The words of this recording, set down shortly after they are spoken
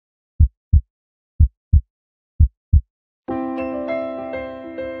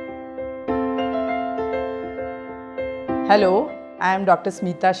Hello, I am Dr.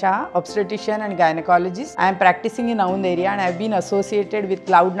 Smitha Shah, obstetrician and gynecologist. I am practicing in Aund area and I have been associated with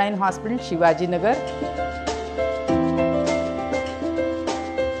Cloudnine Hospital, Shivaji Nagar.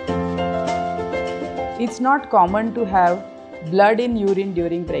 It's not common to have blood in urine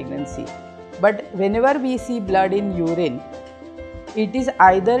during pregnancy, but whenever we see blood in urine, it is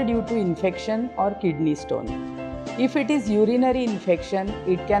either due to infection or kidney stone. If it is urinary infection,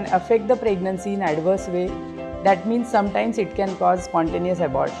 it can affect the pregnancy in adverse way. That means sometimes it can cause spontaneous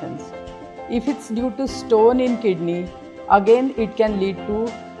abortions. If it's due to stone in kidney, again it can lead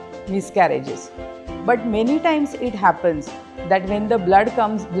to miscarriages. But many times it happens that when the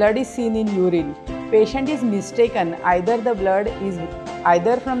blood is seen in urine, patient is mistaken either the blood is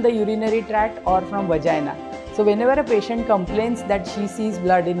either from the urinary tract or from vagina. So whenever a patient complains that she sees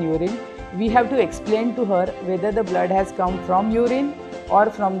blood in urine, we have to explain to her whether the blood has come from urine or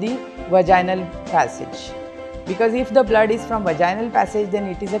from the vaginal passage. Because if the blood is from vaginal passage, then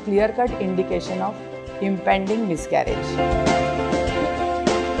it is a clear-cut indication of impending miscarriage.